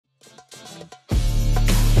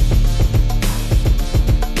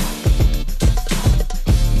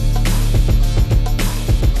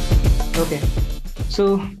Okay,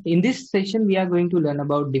 so in this session, we are going to learn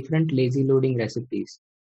about different lazy loading recipes.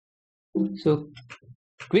 So,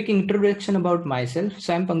 quick introduction about myself.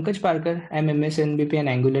 So, I'm Pankaj Parkar. I'm MS NBP and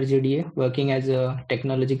Angular JDA, working as a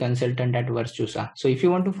technology consultant at Virtusa. So, if you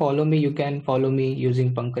want to follow me, you can follow me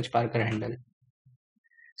using Pankaj Parkar handle.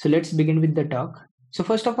 So, let's begin with the talk. So,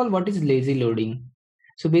 first of all, what is lazy loading?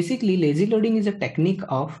 So, basically, lazy loading is a technique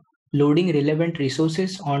of loading relevant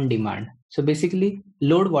resources on demand. So, basically,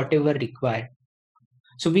 load whatever required.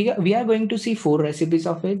 So we are going to see 4 recipes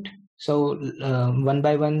of it. So one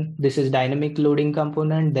by one, this is dynamic loading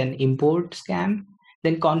component, then import scam,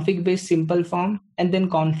 then config based simple form, and then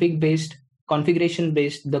configuration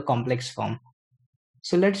based the complex form.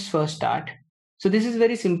 So let's first start. So this is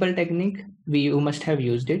very simple technique. You must have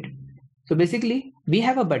used it. So basically, we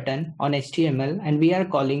have a button on HTML and we are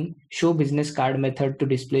calling show business card method to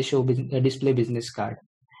display display business card.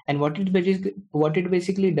 And what it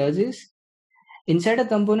basically does is, inside a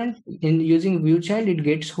component, in using viewChild, it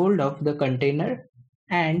gets hold of the container,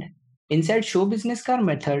 and inside show business card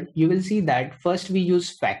method, you will see that first we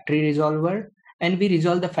use factory resolver and we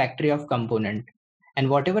resolve the factory of component. And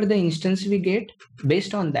whatever the instance we get,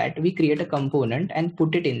 based on that, we create a component and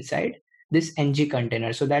put it inside this ng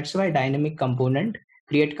container. So that's why dynamic component,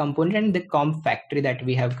 create component, and the conf factory that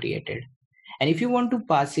we have created. And if you want to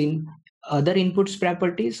pass in other inputs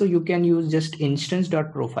properties, so you can use just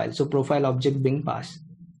instance.profile, so profile object being passed.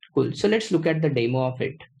 Cool. So let's look at the demo of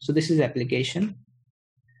it. So this is application.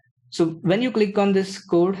 So when you click on this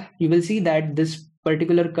code, you will see that this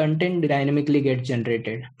particular content dynamically gets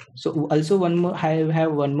generated. So also one more, I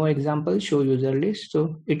have one more example, show user list.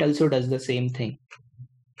 So it also does the same thing.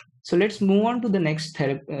 So let's move on to the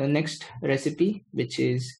next recipe, which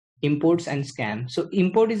is imports and scam. So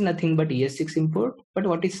import is nothing but ES6 import, but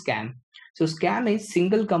what is scam? So scam is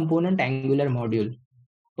single component Angular module.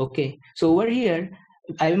 Okay, so over here,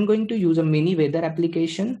 I am going to use a mini weather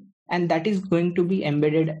application, and that is going to be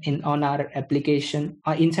embedded on our application,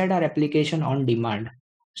 inside our application on demand.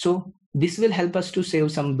 So this will help us to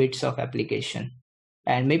save some bits of application.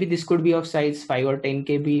 And maybe this could be of size 5 or 10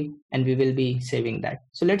 KB, and we will be saving that.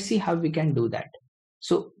 So let's see how we can do that.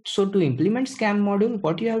 So to implement scam module,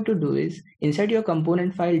 what you have to do is, inside your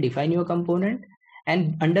component file, define your component,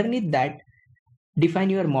 and underneath that,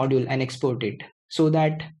 define your module and export it so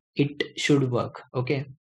that it should work. Okay.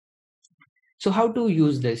 So how to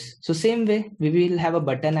use this? So same way, we will have a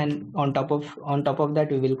button, and on top of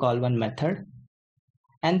that, we will call one method.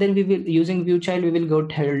 And then we will, using viewChild, we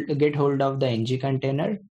will get hold of the ng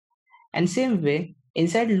container. And same way,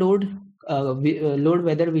 inside load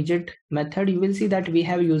weather widget method, you will see that we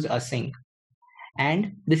have used async.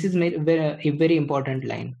 And this is a very important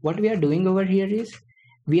line. What we are doing over here is,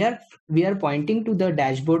 we are pointing to the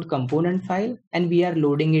dashboard component file and we are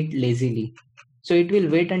loading it lazily. So it will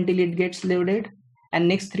wait until it gets loaded. And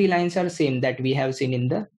next 3 lines are same that we have seen in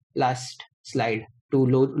the last slide, to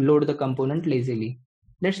load the component lazily.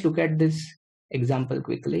 Let's look at this example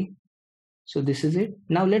quickly. So this is it.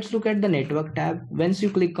 Now let's look at the network tab. Once you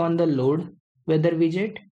click on the load weather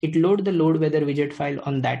widget, it loads the load weather widget file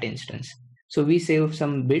on that instance. So we save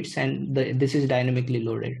some bits, and this is dynamically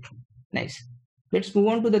loaded. Nice. Let's move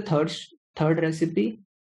on to the third recipe,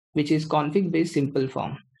 which is config based simple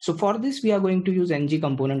form. So for this, we are going to use ng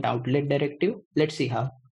component outlet directive. Let's see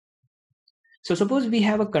how. So suppose we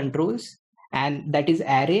have a controls, and that is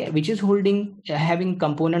array, which is having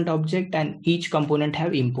component object, and each component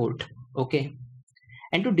have import. Okay.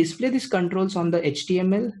 And to display these controls on the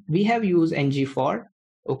HTML, we have used ng-for.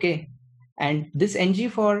 Okay. And this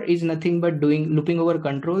ng-for is nothing but looping over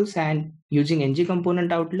controls and using ng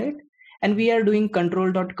component outlet. And we are doing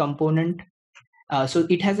control.component. So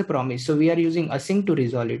it has a promise. So we are using async to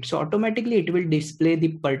resolve it. So automatically it will display the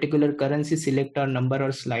particular currency, select, or number,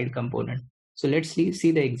 or slide component. So let's see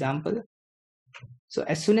the example. So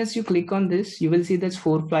as soon as you click on this, you will see that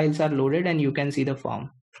 4 files are loaded and you can see the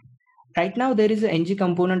form. Right now there is a ng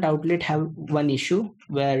component outlet have one issue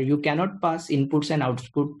where you cannot pass inputs and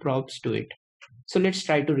output props to it. So let's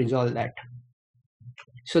try to resolve that.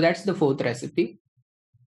 So that's the 4th recipe.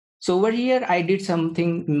 So over here, I did some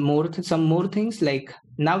more things, like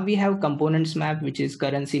now we have components map, which is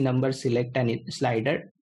currency, number, select, and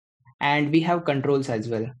slider. And we have controls as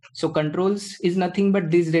well. So controls is nothing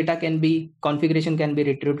but this configuration can be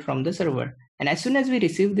retrieved from the server. And as soon as we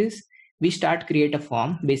receive this, we start create a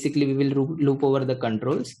form. Basically, we will loop over the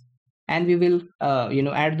controls, and we will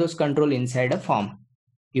add those control inside a form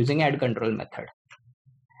using add control method.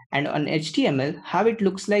 And on HTML, how it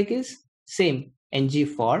looks like is same,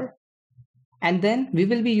 ng-for, and then we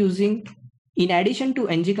will be using, in addition to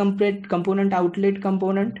ng component outlet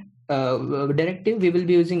component, directive, we will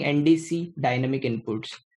be using ndc dynamic inputs,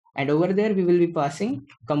 and over there we will be passing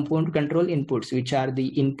component control inputs, which are the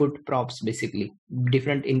input props, basically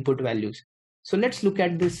different input values. So let's look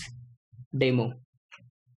at this demo.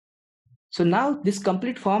 So now this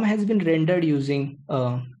complete form has been rendered using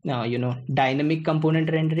dynamic component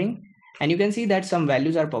rendering, and you can see that some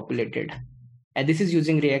values are populated, and this is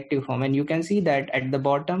using reactive form, and you can see that at the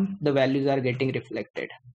bottom the values are getting reflected.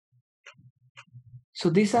 So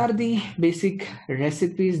these are the basic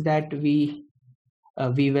recipes that we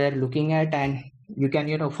were looking at, and you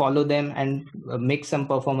can follow them and make some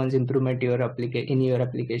performance improvement in your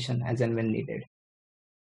application as and when needed.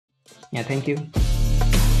 Yeah, thank you.